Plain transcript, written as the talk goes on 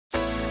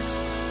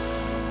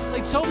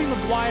Like, Tobey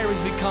Maguire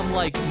has become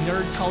like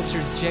nerd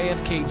culture's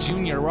JFK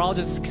Jr. We're all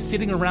just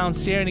sitting around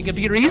staring at a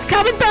computer. He's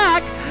coming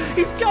back!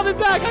 He's coming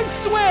back! I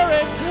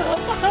swear it!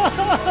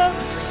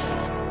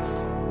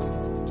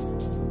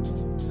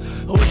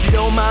 Oh, if you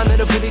don't mind, then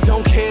I really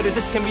don't care. There's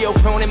a symbiote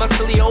prone in my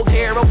silly old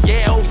hair.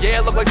 Oh yeah,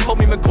 look like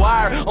Tobey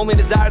Maguire. Only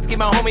desire to get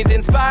my homies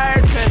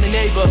inspired. Friendly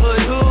neighborhood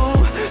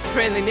who?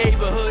 Friendly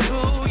neighborhood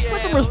who? Yeah.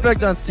 Put some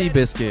respect on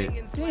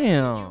Seabiscuit.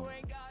 Damn.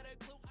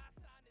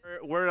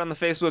 Word on the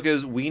Facebook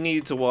is we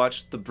need to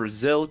watch the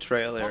Brazil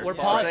trailer.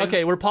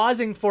 Okay, we're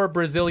pausing for a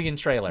Brazilian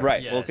trailer.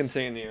 Right, Yes. we'll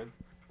continue.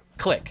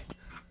 Click.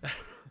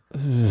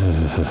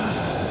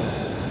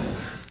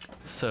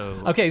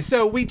 So Okay,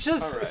 so we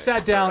just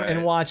sat down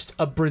and watched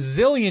a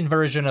Brazilian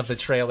version of the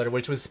trailer,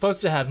 which was supposed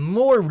to have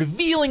more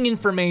revealing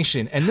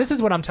information. And this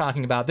is what I'm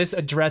talking about. This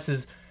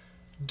addresses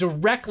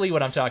directly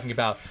what I'm talking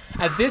about.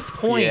 At this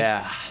point,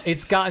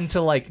 it's gotten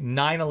to like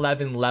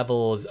 9/11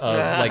 levels of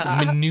like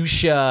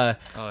minutia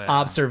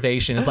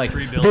observation. It's like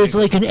there's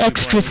like an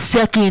extra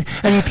second,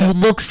 and if you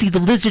look, see the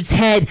lizard's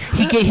head,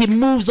 he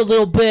moves a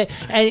little bit,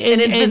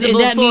 and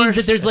that means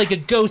that there's like a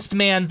ghost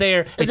man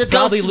there. It's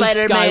probably Luke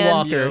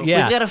Skywalker.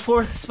 Yeah, We've got a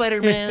fourth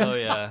Spider-Man. Oh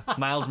yeah,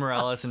 Miles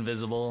Morales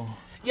invisible.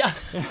 yeah.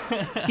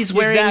 He's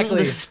wearing Exactly.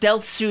 the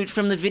stealth suit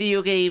from the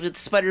video game. It's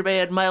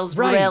Spider-Man Miles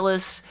Right.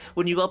 Morales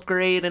when you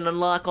upgrade and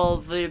unlock all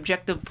of the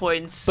objective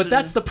points. But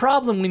that's the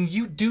problem when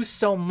you do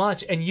so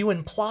much and you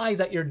imply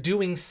that you're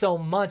doing so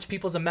much,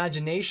 people's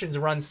imaginations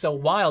run so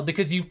wild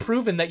because you've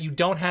proven that you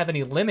don't have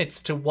any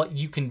limits to what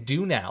you can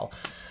do now.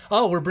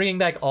 Oh, we're bringing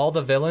back all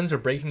the villains. We're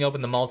breaking open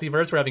the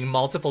multiverse. We're having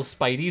multiple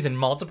Spideys and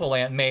multiple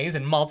Aunt Mays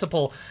and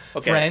multiple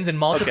friends and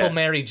multiple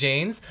Mary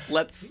Janes.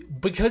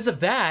 Because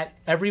of that,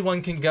 everyone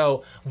can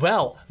go,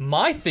 well,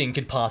 my thing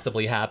could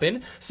possibly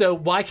happen, so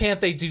why can't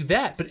they do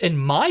that? But in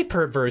my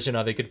version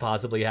of it could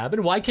possibly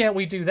happen. Why can't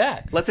we do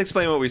that? Let's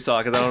explain what we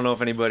saw, because I don't know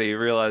if anybody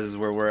realizes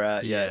where we're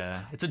at yet.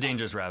 Yeah, it's a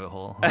dangerous rabbit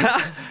hole.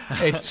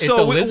 It's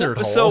a lizard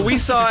hole. So we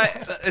saw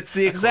it. It's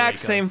the exact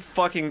same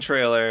fucking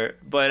trailer,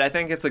 but I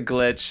think it's a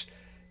glitch.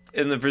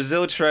 In the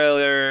Brazil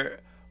trailer,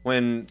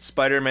 when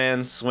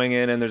Spider-Man's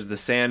swinging and there's the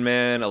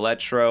Sandman,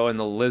 Electro, and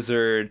the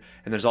Lizard,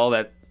 and there's all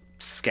that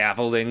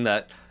scaffolding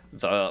that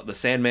the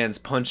Sandman's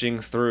punching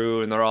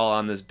through, and they're all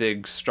on this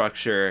big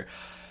structure.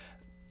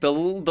 The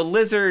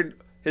Lizard,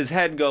 his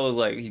head goes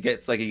like he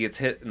gets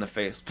hit in the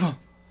face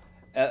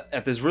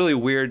at this really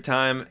weird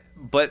time,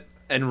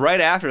 and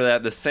right after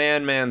that, the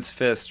Sandman's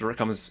fist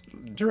comes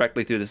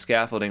directly through the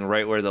scaffolding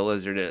right where the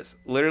Lizard is.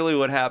 Literally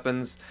what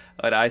happens,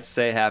 what I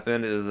say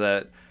happened, is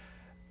that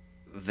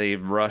they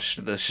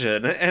rushed the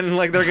shit, and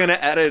like they're gonna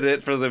edit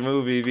it for the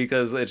movie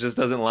because it just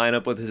doesn't line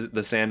up with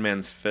the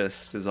Sandman's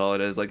fist is all it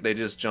is. Like they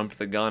just jumped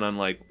the gun on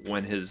like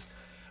when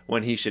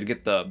he should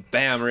get the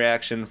bam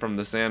reaction from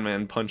the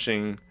Sandman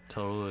punching.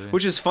 Totally.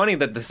 Which is funny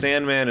that the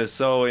Sandman is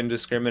so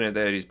indiscriminate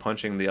that he's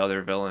punching the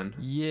other villain.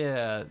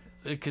 Yeah,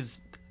 because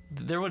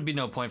there would be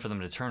no point for them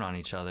to turn on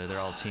each other. They're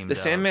all teamed The up.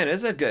 Sandman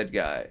is a good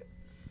guy.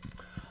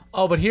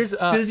 Oh, but here's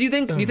you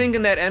think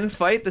in that end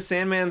fight the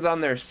Sandman's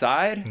on their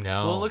side?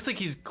 No. Well, it looks like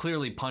he's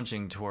clearly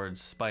punching towards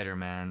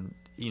Spider-Man,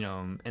 you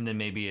know, and then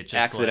maybe it just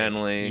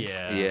accidentally. Like,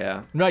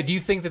 yeah. Right? Do you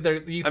think that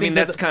they're? I mean,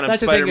 that's kind of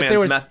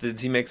Spider-Man's methods.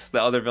 He makes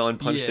the other villain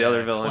punch the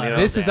other villain. You know?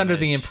 This is under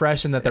the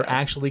impression that they're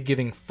actually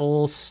giving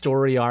full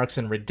story arcs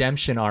and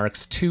redemption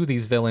arcs to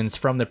these villains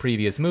from the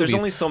previous movies.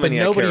 There's only so many.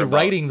 But nobody I care about.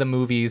 writing the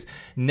movies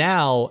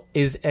now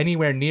is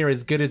anywhere near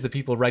as good as the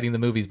people writing the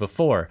movies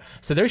before.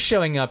 So they're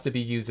showing up to be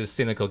used as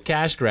cynical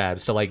cash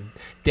grabs to like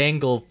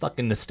dangle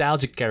fucking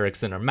nostalgic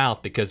characters in our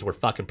mouth because we're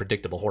fucking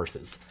predictable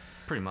horses.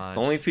 Pretty much.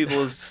 The only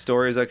people's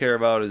stories I care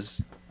about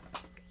is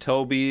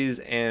Toby's,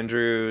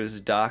 Andrew's,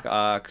 Doc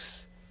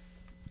Ock's,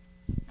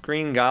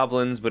 Green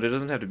Goblin's, but it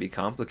doesn't have to be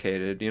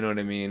complicated. You know what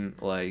I mean?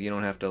 Like, you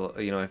don't have to,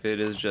 you know, if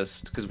it is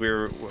just, because we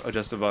were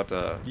just about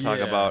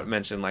to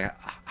mention, like,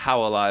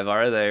 how alive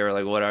are they, or,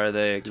 like, what are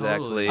they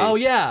exactly? Totally. Oh,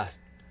 yeah.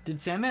 Did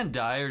Sandman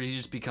die, or did he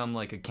just become,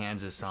 like, a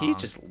Kansas song? He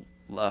just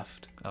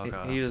left.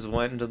 Okay. He just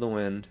went into the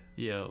wind.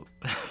 Yo.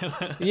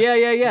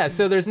 Yeah.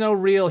 So there's no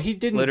real, he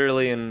didn't.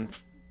 Literally and...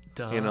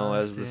 You know,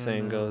 as the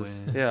saying goes,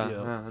 in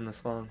the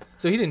song.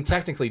 So he didn't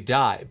technically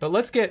die, but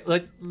let's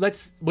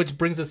which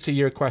brings us to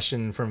your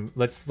question from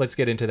let's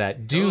get into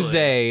that. Do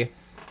they?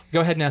 Go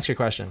ahead and ask your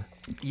question.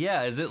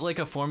 Yeah, is it like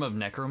a form of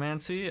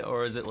necromancy,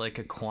 or is it like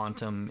a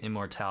quantum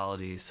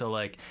immortality? So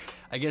like,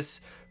 I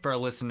guess for our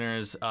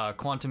listeners,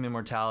 quantum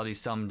immortality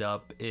summed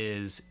up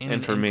is in an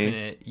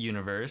infinite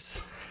universe.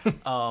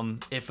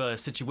 If a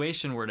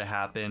situation were to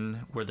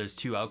happen where there's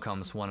two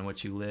outcomes, one in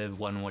which you live,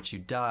 one in which you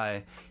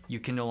die, you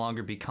can no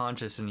longer be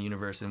conscious in the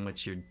universe in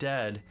which you're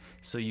dead.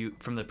 So you,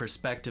 from the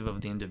perspective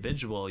of the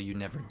individual, you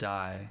never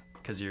die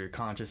because your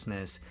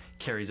consciousness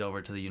carries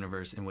over to the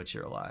universe in which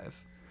you're alive.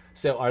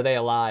 So are they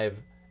alive?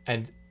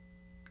 And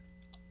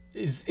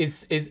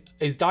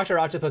is Dr.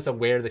 Octopus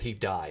aware that he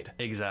died?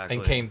 Exactly.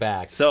 And came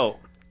back? So,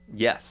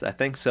 yes, I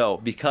think so,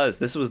 because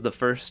this was the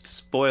first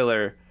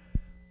spoiler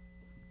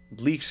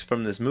leaks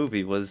from this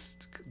movie. Was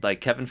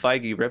like Kevin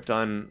Feige ripped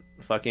on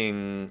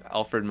fucking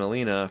Alfred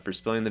Molina for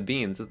spilling the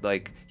beans.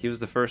 Like, he was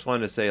the first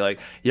one to say, like,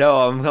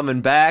 yo, I'm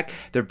coming back.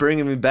 They're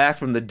bringing me back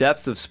from the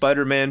depths of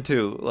Spider-Man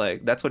 2.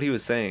 Like, that's what he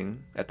was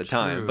saying at the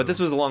time. But this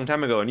was a long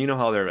time ago, and you know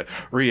how they're like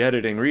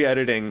re-editing,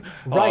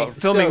 right,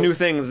 filming so new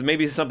things.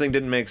 Maybe something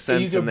didn't make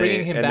sense, and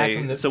bringing him back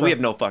from so we have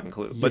no fucking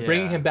clue. But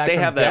bringing him back they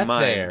from have death that in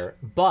mind, there.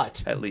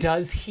 But at least.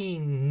 Does he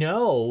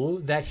know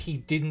that he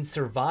didn't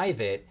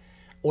survive it?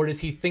 Or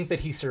does he think that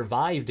he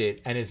survived it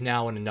and is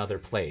now in another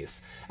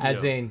place?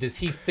 As in, does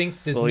he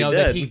know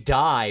that he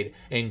died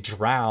and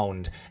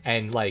drowned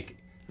and like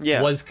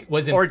was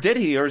in... Or did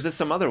he? Or is this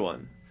some other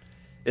one?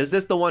 Is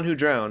this the one who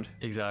drowned?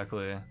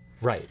 Exactly.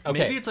 Right. Okay.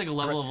 Maybe it's like a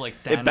level of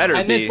like Thanos. It better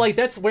and be. it's like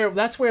that's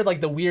where like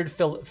the weird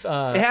it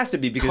has to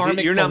be because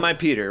you're not my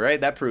Peter,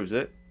 right? That proves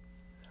it.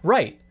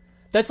 Right.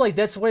 That's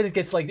where it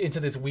gets like into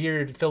this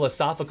weird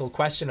philosophical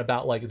question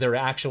about like their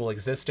actual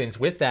existence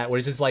with that, where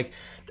it's just like,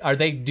 are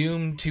they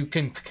doomed to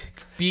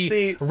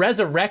be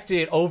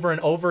resurrected over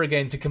and over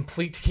again to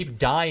keep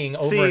dying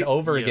over and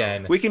over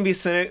again? We can be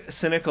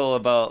cynical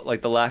about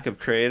like the lack of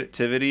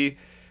creativity,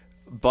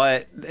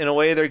 but in a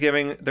way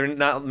they're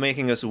not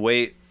making us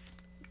wait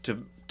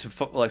to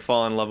like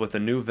fall in love with a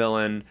new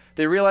villain.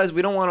 They realize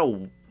we don't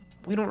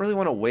really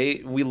want to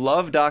wait. We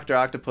love Dr.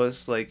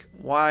 Octopus. Like,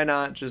 why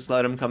not just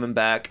let him come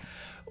back?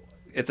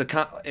 It's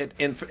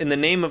in the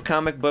name of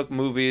comic book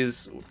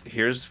movies.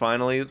 Here's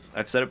finally,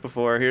 I've said it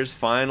before. Here's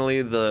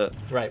finally the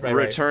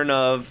return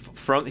of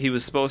he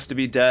was supposed to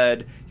be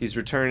dead. He's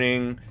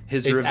returning.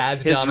 His dumb revenge.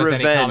 as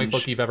any comic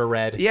book you've ever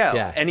read.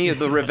 Yeah. Any of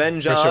the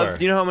revenge of. Sure.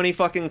 You know how many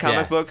fucking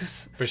comic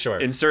books? For sure.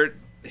 Insert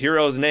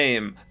hero's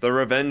name. The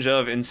revenge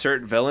of.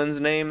 Insert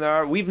villain's name. There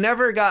are. We've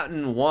never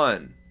gotten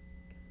one.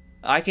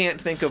 I can't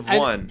think of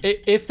one.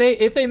 If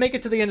they make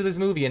it to the end of this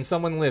movie and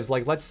someone lives,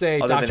 like let's say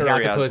Dr.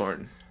 Octopus,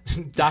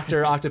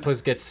 Dr.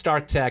 Octopus gets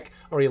Stark Tech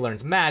or he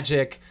learns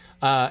magic.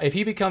 If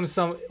he becomes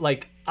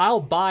I'll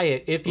buy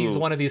it if he's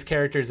one of these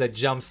characters that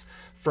jumps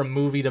from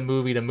movie to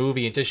movie to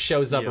movie and just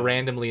shows up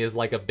randomly as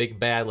like a big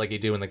bad like you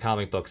do in the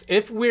comic books.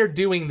 If we're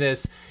doing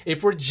this,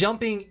 if we're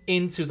jumping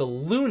into the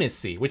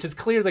lunacy, which is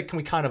clear that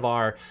we kind of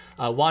are,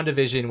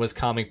 WandaVision was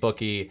comic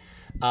booky.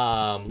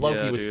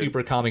 Loki was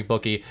super comic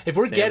booky. If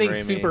we're getting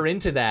super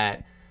into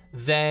that,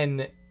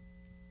 then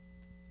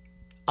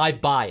I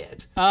buy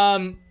it.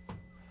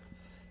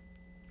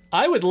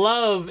 I would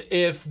love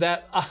if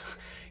that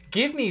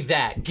give me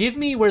that. Give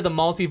me where the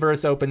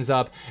multiverse opens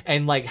up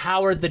and like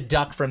Howard the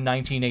Duck from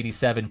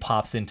 1987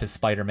 pops into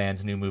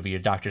Spider-Man's new movie or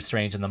Doctor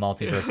Strange in the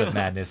Multiverse of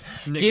Madness.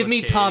 Give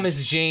me Cage.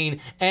 Thomas Jane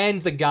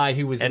and the guy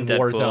who was in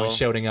Warzone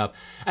showing up.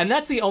 And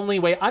that's the only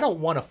way. I don't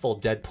want a full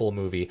Deadpool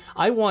movie.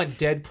 I want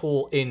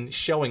Deadpool in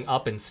showing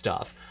up and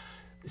stuff.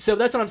 So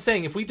that's what I'm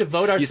saying. If we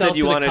devote ourselves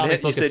to the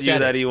comic book aesthetic. You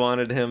said that you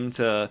wanted him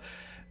to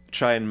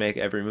try and make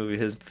every movie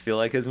feel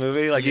like his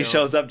movie. Like he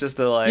shows up just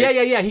to like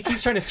he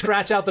keeps trying to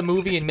scratch out the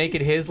movie and make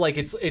it his. Like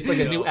it's like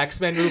a new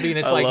X-Men movie and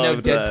it's like no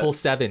Deadpool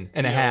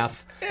 7.5.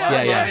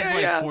 It's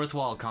like fourth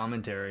wall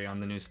commentary on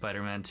the new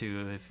Spider-Man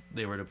 2 if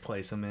they were to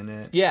place him in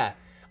it.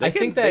 I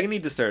think that they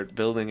need to start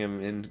building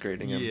him,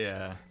 integrating him.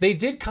 Yeah, they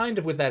did kind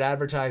of with that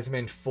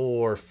advertisement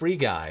for Free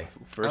Guy.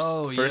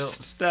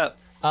 First step.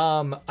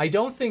 I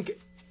don't think.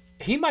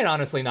 He might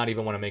honestly not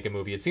even want to make a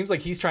movie. It seems like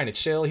he's trying to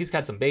chill. He's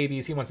got some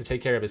babies. He wants to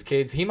take care of his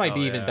kids. He might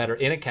be even better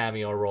in a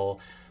cameo role.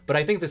 But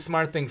I think the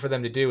smart thing for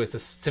them to do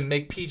is to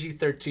make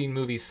PG-13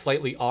 movies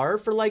slightly R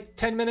for like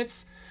 10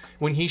 minutes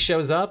when he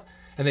shows up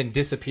and then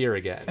disappear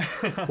again,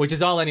 which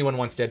is all anyone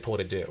wants Deadpool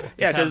to do.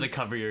 Yeah, because they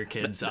cover your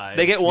kid's eyes.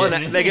 They get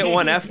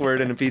one F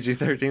word in a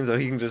PG-13, so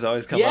he can just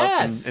always come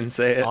up and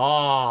say it.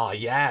 Oh,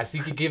 yes.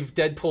 You could give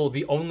Deadpool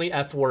the only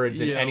F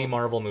words in any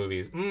Marvel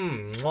movies.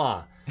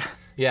 Mwah.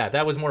 Yeah,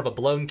 that was more of a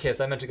blown kiss.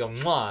 I meant to go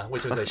mwah,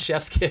 which was a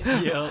chef's kiss.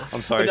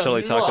 I'm sorry, I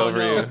totally talked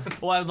over you.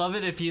 Well, I'd love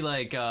it if he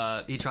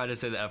he tried to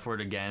say the F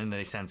word again and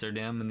they censored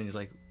him and then he's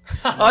like,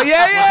 oh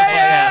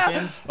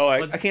yeah. Oh,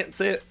 I can't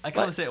say it. I can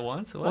only say it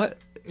once. What?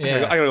 Yeah.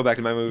 I gotta go back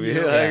to my movie.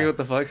 What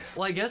the fuck?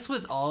 Well, I guess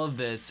with all of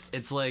this,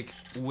 it's like,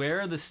 where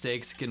are the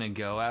stakes gonna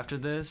go after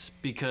this?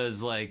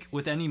 Because like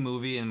with any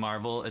movie in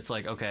Marvel, it's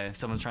like, okay,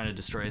 someone's trying to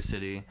destroy a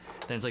city.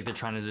 Then it's like they're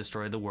trying to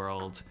destroy the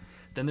world.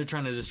 Then they're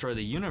trying to destroy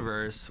the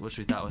universe, which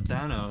we thought with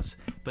Thanos.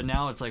 But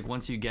now it's like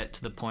once you get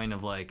to the point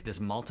of like this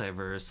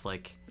multiverse,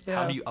 like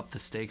how do you up the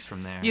stakes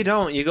from there? You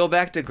don't. You go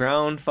back to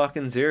ground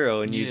fucking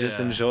zero and you just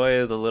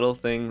enjoy the little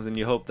things and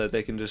you hope that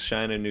they can just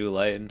shine a new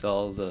light into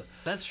all the...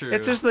 That's true.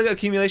 It's just the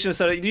accumulation of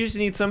stuff. You just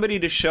need somebody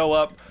to show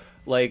up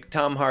like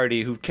Tom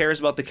Hardy who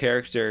cares about the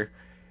character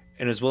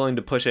and is willing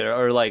to push it.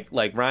 Or like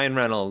Ryan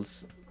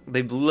Reynolds.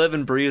 They live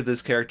and breathe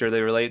this character.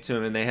 They relate to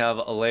him, and they have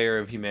a layer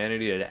of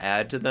humanity to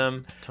add to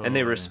them. Totally. And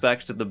they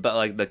respect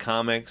the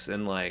comics,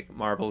 and like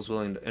Marvel's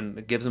willing to, and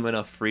it gives them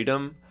enough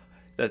freedom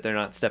that they're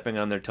not stepping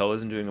on their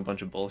toes and doing a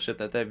bunch of bullshit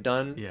that they've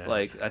done. Yes.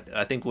 Like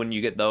I think when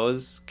you get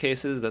those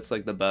cases, that's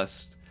like the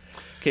best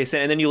case.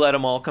 And then you let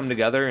them all come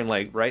together and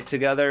like write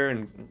together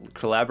and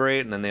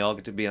collaborate, and then they all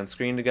get to be on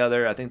screen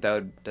together. I think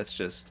that's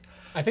just.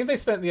 I think they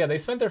spent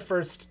their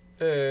first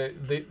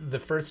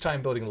the first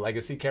time building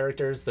legacy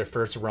characters, their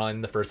first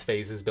run, the first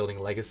phases building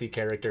legacy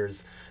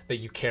characters that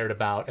you cared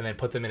about, and then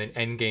put them in an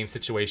end game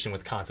situation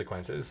with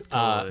consequences,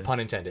 pun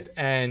intended.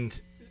 And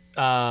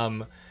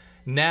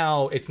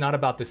now it's not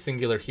about the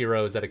singular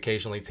heroes that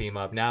occasionally team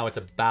up. Now it's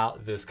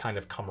about this kind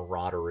of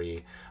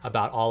camaraderie,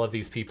 about all of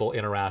these people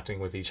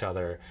interacting with each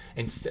other.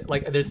 And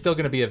like, there's still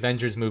going to be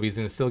Avengers movies,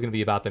 and it's still going to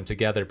be about them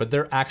together, but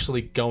they're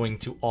actually going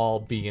to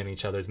all be in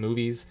each other's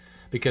movies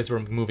because we're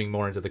moving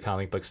more into the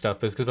comic book stuff.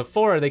 Because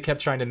before they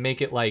kept trying to make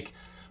it like,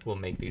 we'll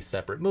make these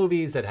separate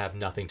movies that have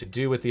nothing to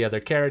do with the other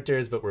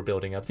characters, but we're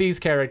building up these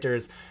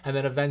characters, and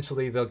then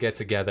eventually they'll get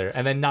together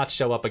and then not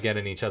show up again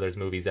in each other's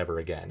movies ever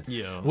again.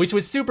 Yeah. Which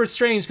was super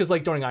strange because,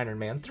 like, during Iron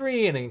Man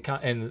 3 and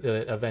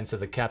the events of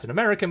the Captain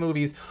America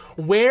movies,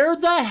 where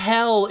the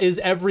hell is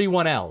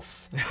everyone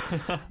else?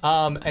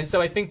 And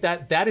so I think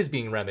that is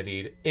being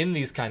remedied in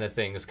these kind of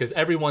things because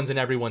everyone's in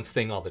everyone's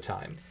thing all the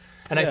time.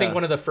 And I think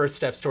one of the first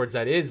steps towards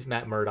that is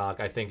Matt Murdock,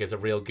 I think, is a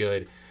real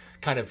good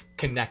kind of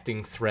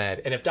connecting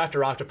thread. And if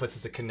Dr. Octopus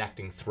is a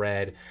connecting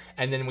thread,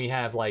 and then we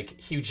have like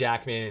Hugh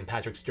Jackman and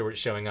Patrick Stewart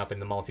showing up in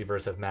the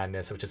Multiverse of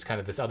Madness, which is kind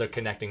of this other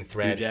connecting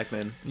thread. Hugh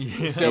Jackman.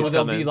 So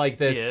there'll be like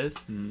this.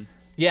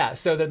 Yeah,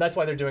 so that's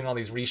why they're doing all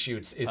these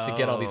reshoots, is to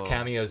get all these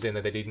cameos in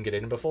that they didn't get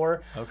in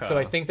before. Okay. So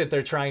I think that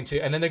they're trying to,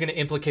 and then they're going to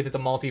implicate that the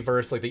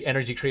multiverse, like the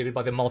energy created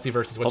by the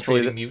multiverse, is what's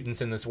creating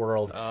mutants in this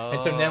world. And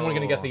so then we're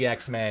going to get the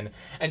X-Men.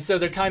 And so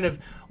they're kind of,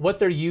 what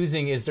they're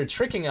using is they're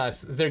tricking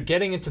us. They're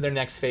getting into their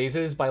next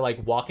phases by like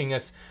walking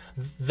us.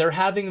 They're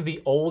having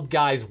the old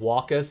guys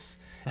walk us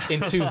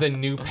into the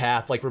new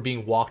path, like we're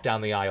being walked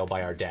down the aisle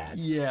by our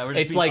dads. Yeah,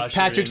 it's like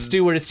Patrick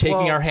Stewart is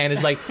taking our hand.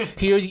 Is like,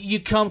 here you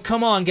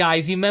come on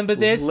guys, you remember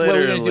this? Well,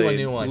 we're gonna do a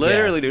new one.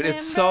 Literally, dude,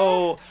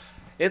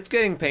 it's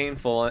getting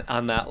painful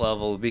on that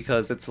level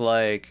because it's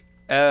like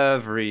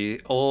every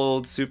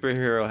old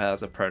superhero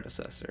has a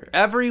predecessor.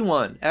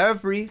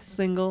 Every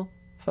single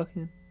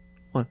fucking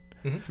one.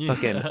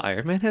 Fucking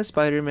Iron Man has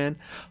Spider-Man,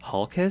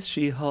 Hulk has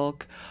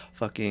She-Hulk,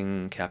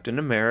 fucking Captain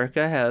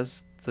America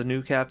has the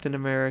new Captain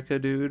America,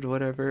 dude,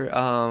 whatever.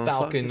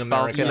 Falcon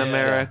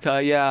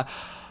America. Yeah.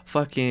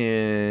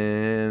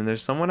 Fucking,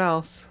 there's someone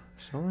else.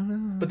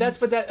 But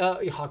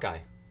Hawkeye.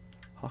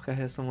 Hawkeye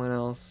has someone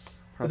else.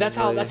 But that's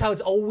how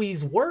it's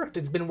always worked.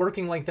 It's been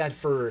working like that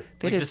for.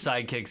 The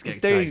sidekicks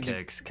get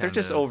sidekicks. They're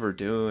just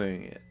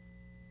overdoing it.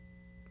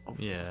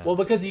 Yeah. Well,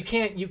 because you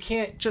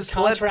can't just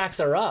contracts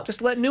are up.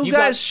 Just let new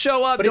guys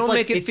show up. Don't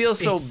make it feel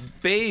so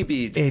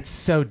babied. It's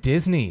so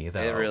Disney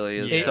though. It really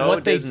is so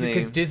Disney.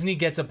 Because Disney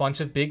gets a bunch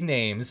of big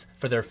names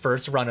for their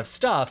first run of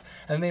stuff,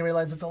 and they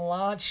realize it's a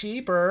lot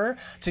cheaper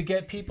to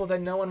get people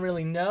that no one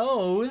really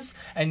knows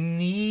and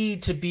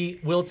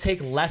will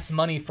take less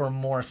money for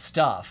more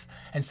stuff.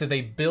 And so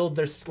they build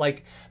their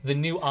like the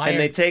new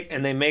Iron.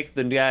 And they make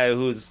the guy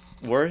who's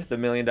worth $1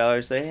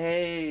 million say,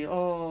 hey,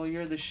 oh,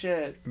 you're the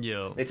shit.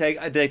 Yo.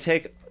 They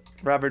take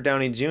Robert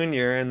Downey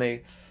Jr. and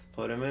they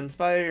put him in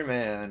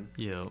Spider-Man.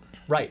 Yo.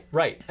 Right.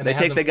 And they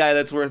take the guy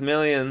that's worth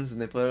millions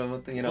and they put him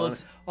with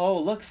oh,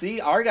 look,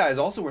 see, our guy's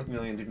also worth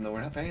millions even though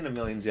we're not paying him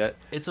millions yet.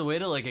 It's a way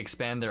to like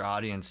expand their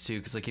audience too,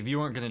 because like if you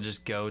weren't gonna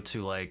just go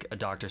to like a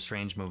Doctor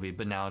Strange movie,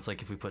 but now it's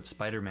like if we put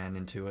Spider-Man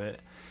into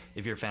it,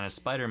 if you're a fan of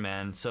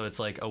Spider-Man, so it's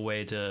like a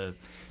way to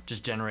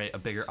just generate a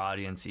bigger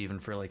audience even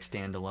for like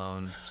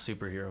standalone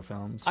superhero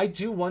films. I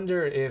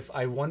wonder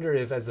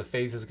if as the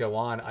phases go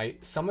on,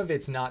 some of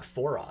it's not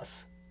for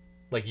us.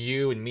 Like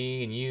you and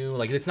me and you,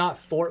 like it's not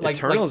for like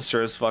Eternals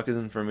sure as fuck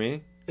isn't for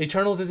me.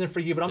 Eternals isn't for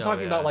you, but I'm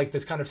talking about like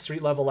this kind of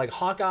street level, like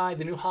Hawkeye,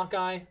 the new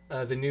Hawkeye,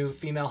 the new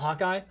female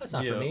Hawkeye. That's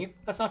not for me.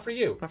 That's not for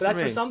you. But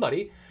that's for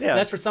somebody. Yeah.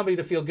 That's for somebody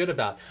to feel good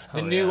about.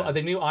 The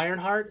new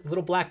Ironheart,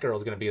 little black girl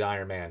is gonna be the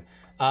Iron Man.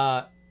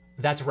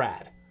 That's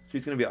rad.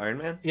 She's gonna be Iron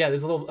Man? Yeah,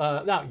 there's a little,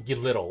 not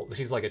little.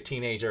 She's like a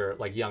teenager,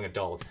 like young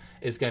adult.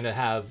 Is gonna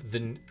have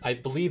I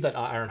believe that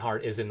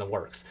Ironheart is in the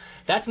works.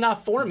 That's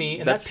not for me,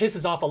 and that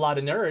pisses off a lot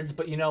of nerds.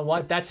 But you know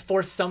what? That's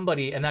for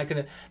somebody, and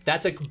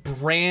that's a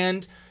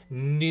brand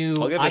new.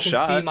 I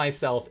can see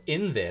myself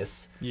in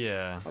this.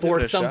 Yeah.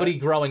 For somebody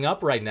growing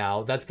up right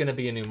now, that's gonna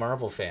be a new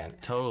Marvel fan.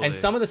 Totally. And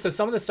some of the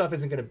stuff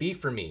isn't gonna be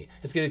for me.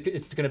 It's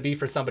gonna be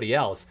for somebody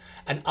else,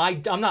 and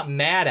I'm not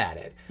mad at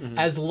it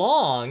as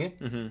long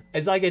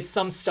as I get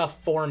some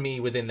stuff for me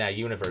within that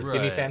universe.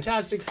 Give me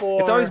Fantastic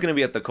Four. It's always gonna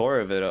be at the core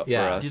of it for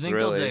us. Do you think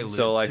really?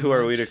 So like, who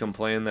are we to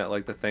complain that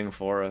like the thing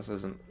for us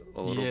isn't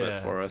a little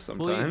bit for us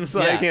sometimes?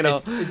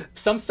 Well,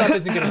 some stuff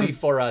isn't going to be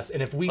for us,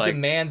 and if we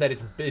demand that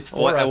it's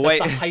for us,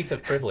 that's the height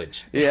of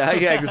privilege. Yeah,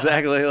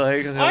 exactly.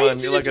 Like, come on,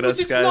 you look at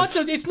us guys.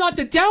 It's not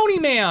the Downey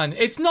Man.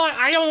 It's not.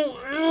 I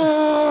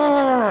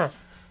don't.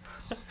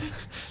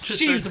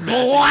 She's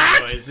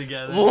black.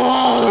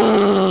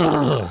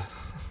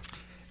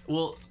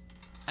 Well,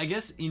 I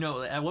guess,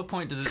 at what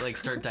point does it like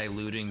start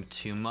diluting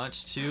too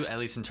much too, at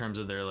least in terms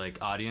of their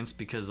like audience?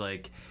 Because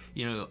like,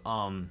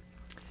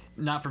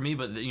 not for me,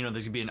 but there's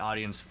gonna be an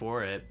audience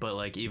for it. But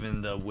like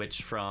even the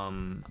witch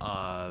from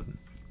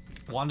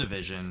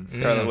WandaVision.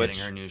 Scarlet Witch.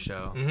 Getting her new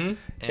show.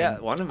 Yeah,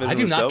 WandaVision I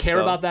do was not dope, care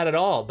though. about that at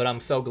all, but I'm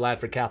so glad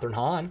for Catherine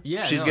Hahn.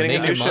 Yeah, She's no, getting a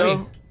making new money.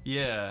 show.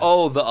 Yeah.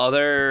 Oh, the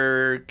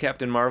other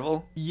Captain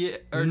Marvel. Yeah.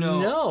 Or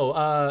no.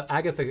 No,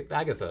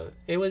 Agatha.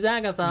 It was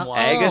Agatha. Wow.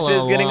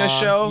 Agatha's getting a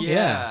along. show.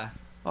 Yeah.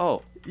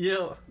 Oh,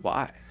 Yeah.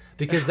 why?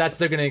 Because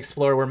they're going to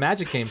explore where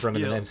magic came from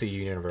in the Yeah. MCU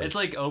universe. It's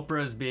like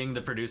Oprah's being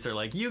the producer,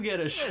 like, you get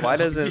a show. Why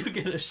doesn't- you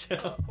get a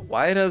show?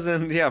 Why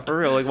doesn't? Yeah, for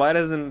real. Like, why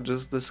doesn't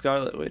just the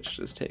Scarlet Witch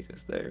just take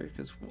us there?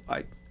 Because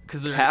I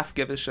Because they're half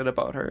give a shit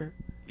about her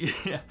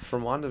yeah.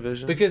 from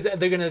WandaVision. because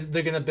they're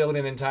gonna build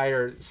an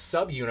entire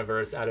sub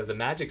universe out of the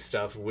magic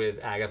stuff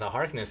with Agatha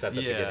Harkness at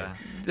the Yeah. beginning,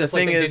 the just like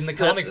thing they is, did in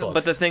the comic books.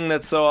 but the thing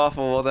that's so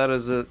awful about that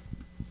is that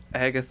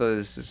Agatha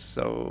is just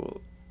so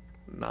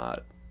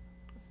not.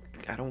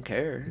 I don't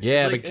care.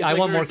 yeah, It's like- but it's I like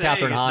want we were more saying,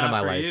 Catherine it's Hahn in not my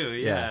for life. you,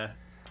 yeah.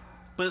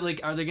 But like,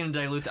 are they going to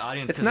dilute the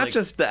audience? It's 'Cause, not like,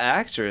 just the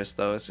actress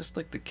though. It's just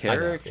like the know,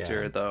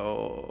 character yeah.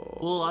 though.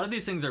 Well, a lot of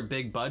these things are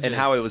big budgets. And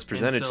how it was and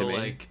presented so, to me.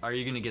 Like, are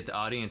you going to get the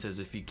audiences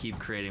if you keep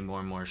creating more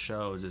and more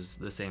shows? Is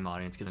the same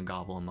audience going to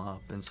gobble them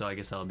up? And so I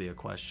guess that'll be a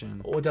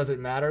question. What does it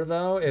matter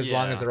though? As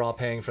long Yeah. as they're all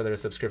paying for their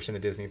subscription to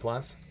Disney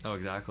Plus. Oh,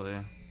 exactly.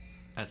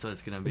 That's what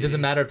it's going to be. It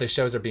doesn't matter if the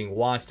shows are being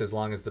watched as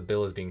long as the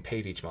bill is being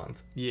paid each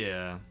month.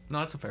 Yeah. No,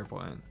 that's a fair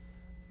point.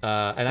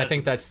 And I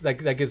think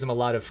that gives them a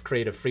lot of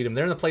creative freedom.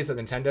 They're in the place that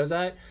Nintendo's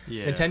at.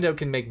 Yeah. Nintendo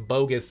can make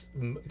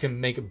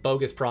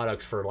bogus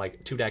products for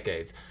like 2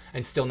 decades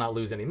and still not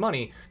lose any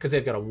money because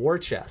they've got a war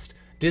chest.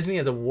 Disney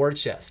has a war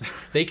chest.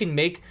 They can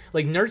make,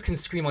 like, nerds can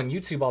scream on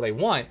YouTube all they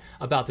want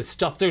about the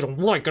stuff they don't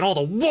like and all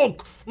the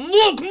woke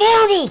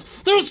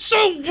Marvels. They're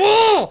so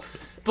woke.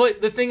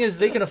 But the thing is,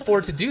 they can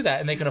afford to do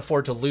that, and they can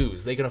afford to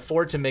lose. They can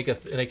afford to make an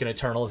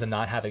Eternals and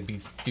not have it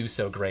do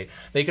so great.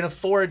 They can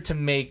afford to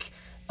make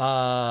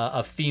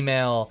a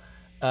female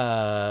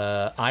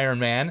Iron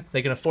Man.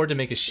 They can afford to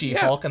make a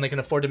She-Hulk, and they can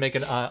afford to make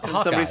an And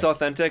Hawkeye. somebody's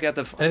authentic at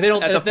the And if they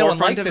don't, at the if no one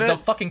forefront likes of it, it. they'll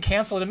fucking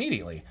cancel it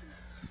immediately.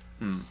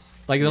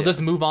 Like they'll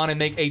just move on and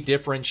make a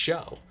different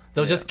show.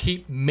 They'll just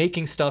keep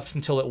making stuff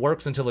until it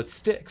works, until it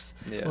sticks,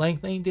 Yeah.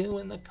 like they do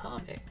in the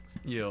comics.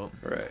 Yo.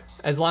 Right.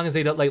 As long as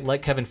they don't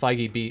let Kevin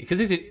Feige be, because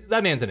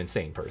that man's an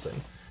insane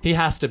person. He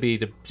has to be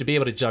to be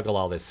able to juggle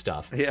all this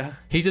stuff. Yeah.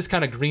 He just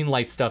kind of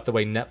greenlights stuff the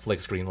way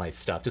Netflix greenlights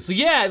stuff. Just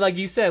like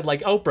you said,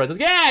 like Oprah. Just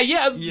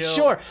Yo.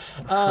 sure.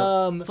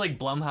 It's like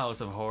Blumhouse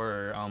of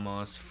horror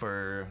almost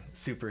for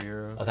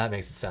superhero. Oh, that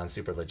makes it sound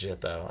super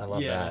legit, though. I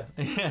love Yeah.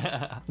 that.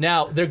 Yeah.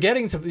 Now they're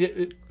getting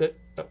to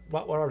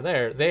what are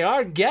there? They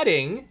are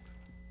getting.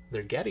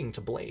 They're getting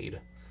to Blade,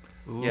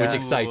 which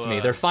excites me.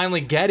 They're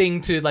finally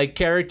getting to like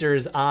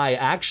characters I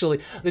actually.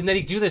 Then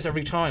they do this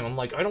every time. I'm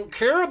like, I don't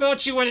care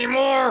about you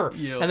anymore.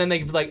 Yo. And then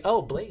they be like,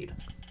 oh, Blade.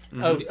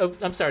 Oh,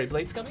 I'm sorry,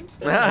 Blade's coming.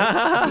 That's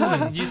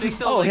nice. Do you think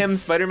they'll Oh, like, him,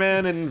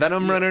 Spider-Man, and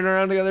Venom running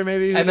around together,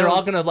 maybe. Who And they're all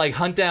knows? gonna like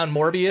hunt down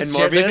Morbius. And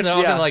They're Morbius,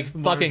 all yeah. gonna like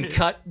fucking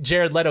cut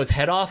Jared Leto's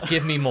head off.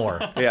 Give me more.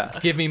 Yeah.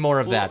 Give me more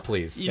of that,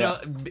 please. You know,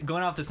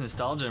 going off this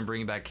nostalgia and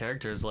bringing back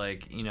characters,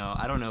 like, you know,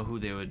 I don't know who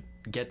they would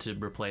get to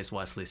replace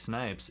Wesley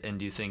Snipes, and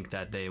do you think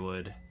that they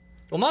would?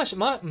 Well,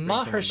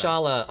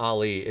 Mahershala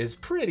Ali is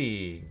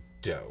pretty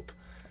dope.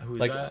 Who's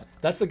Like that?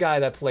 that's the guy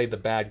that played the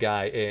bad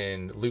guy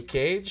in Luke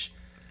Cage.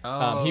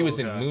 He was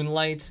in okay.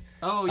 Moonlight.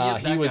 Oh, yeah,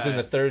 he that was guy. in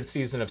the 3rd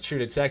season of True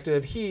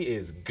Detective. He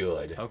is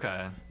good.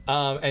 Okay.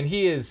 And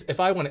he is. If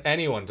I want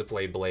anyone to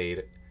play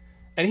Blade,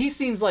 and he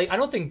seems like I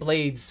don't think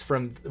Blades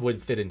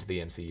would fit into the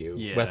MCU.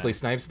 Yeah. Wesley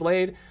Snipes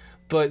Blade,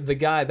 but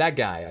that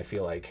guy, I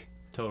feel like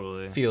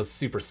Totally. feels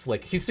super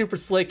slick. He's super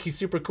slick. He's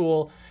super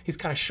cool. He's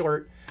kind of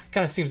short.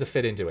 Kind of seems to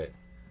fit into it.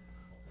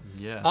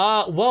 Yeah.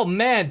 Well,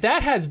 man,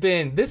 this has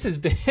been.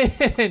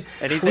 Any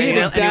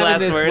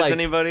last words, like,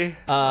 anybody?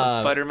 On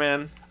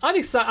Spider-Man. I'm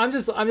excited. I'm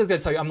just gonna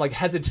tell you. I'm like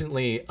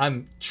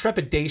I'm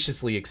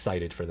trepidatiously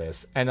excited for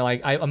this, and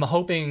like I'm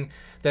hoping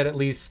that at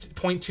least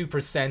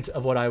 0.2%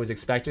 of what I was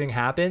expecting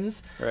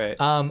happens. Right.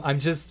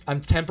 I'm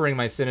tempering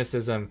my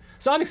cynicism,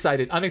 so I'm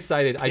excited.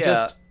 I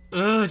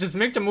just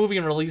make the movie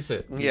and release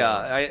it.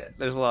 Yeah,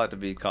 there's a lot to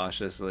be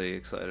cautiously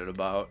excited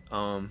about.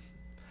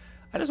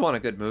 I just want a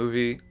good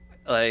movie.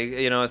 Like,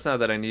 you know, it's not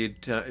that I need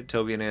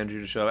Toby and Andrew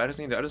to show up. I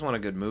just want a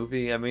good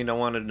movie. I mean, I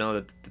want to know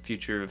that the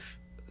future of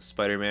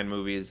Spider-Man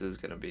movies is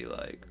going to be,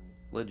 like,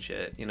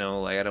 legit. You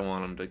know, like, I don't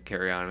want them to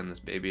carry on in this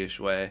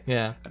babyish way.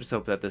 Yeah. I just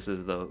hope that this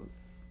is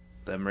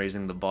them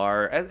raising the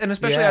bar. And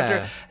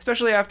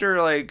especially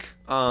after, like,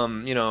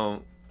 you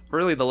know,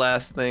 really the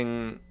last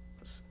thing,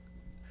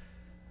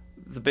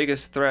 the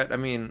biggest threat, I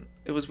mean,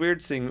 it was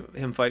weird seeing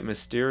him fight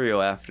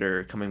Mysterio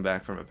after coming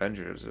back from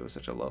Avengers. It was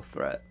such a low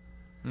threat.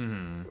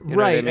 Mm-hmm. You know what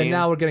I Right, mean? and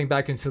now we're getting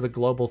back into the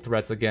global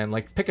threats again.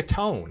 Like, pick a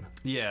tone.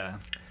 Yeah.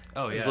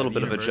 Oh, yeah. There's a little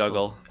bit of a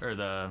juggle.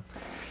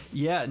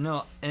 Yeah,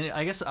 no, and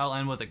I guess I'll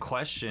end with a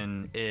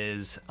question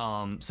is,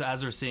 so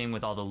as we're seeing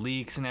with all the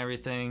leaks and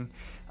everything,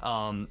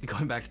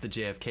 going back to the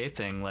JFK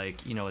thing,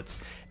 like, you know, with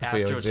That's what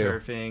you always do.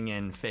 astroturfing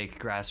and fake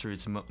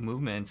grassroots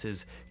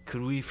movements,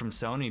 could we from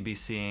Sony be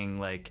seeing,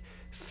 like,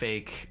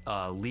 fake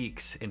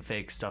leaks and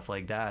fake stuff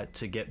like that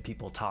to get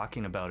people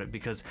talking about it,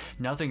 because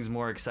nothing's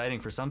more exciting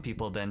for some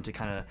people than to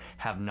kind of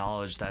have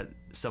knowledge that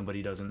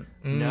somebody doesn't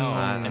know,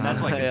 and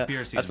that's why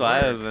conspiracies That's work. why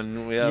I have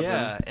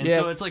been.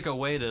 So it's like a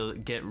way to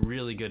get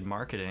really good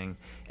marketing.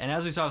 And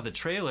as we saw with the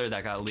trailer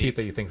that got It's leaked, cute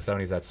that you think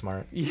Sony's that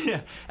smart.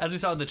 yeah, as we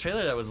saw with the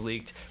trailer that was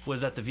leaked,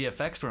 was that the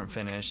VFX weren't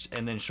finished,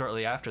 and then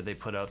shortly after they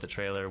put out the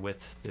trailer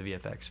with the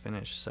VFX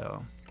finished.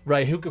 So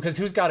Right, because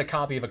who's got a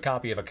copy of a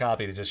copy of a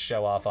copy to just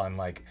show off on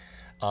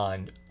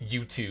on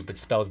YouTube? It's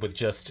spelled with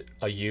just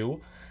a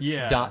U.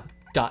 Yeah.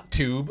 Dot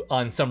tube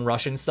on some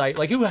Russian site.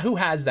 Like who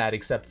has that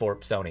except for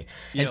Sony?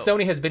 And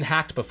Sony has been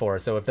hacked before,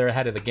 so if they're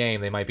ahead of the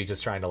game, they might be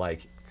just trying to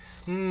like.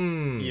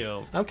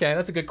 Okay,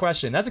 that's a good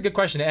question. That's a good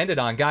question to end it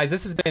on, guys.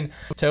 This has been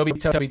Tobey,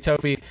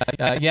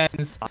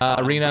 Jens,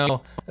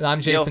 Reno.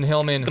 I'm Jason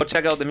Hillman. Go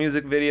check out the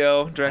music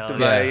video directed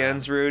by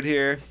Jens Rhude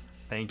here.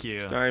 Thank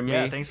you. Starring me.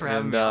 Yeah, thanks for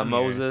having me and on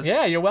Moses.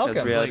 Yeah, you're welcome.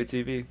 As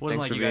RealityTV.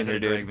 Wasn't Thanks like for you being guys here,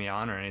 had to drag dude. me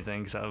on or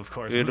anything, so of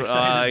course Dude, I'm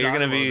excited to you're talk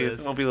gonna about be. this.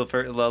 It won't be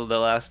the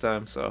last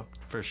time, so.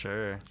 For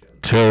sure.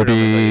 Toby.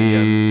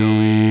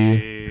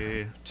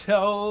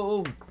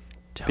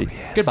 Toby.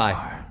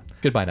 Goodbye.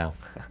 Goodbye now.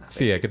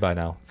 See ya. Goodbye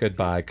now.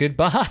 Goodbye.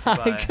 Goodbye.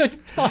 Goodbye.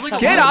 Goodbye.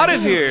 Get out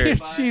of here!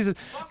 Jesus.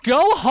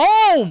 Go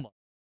home!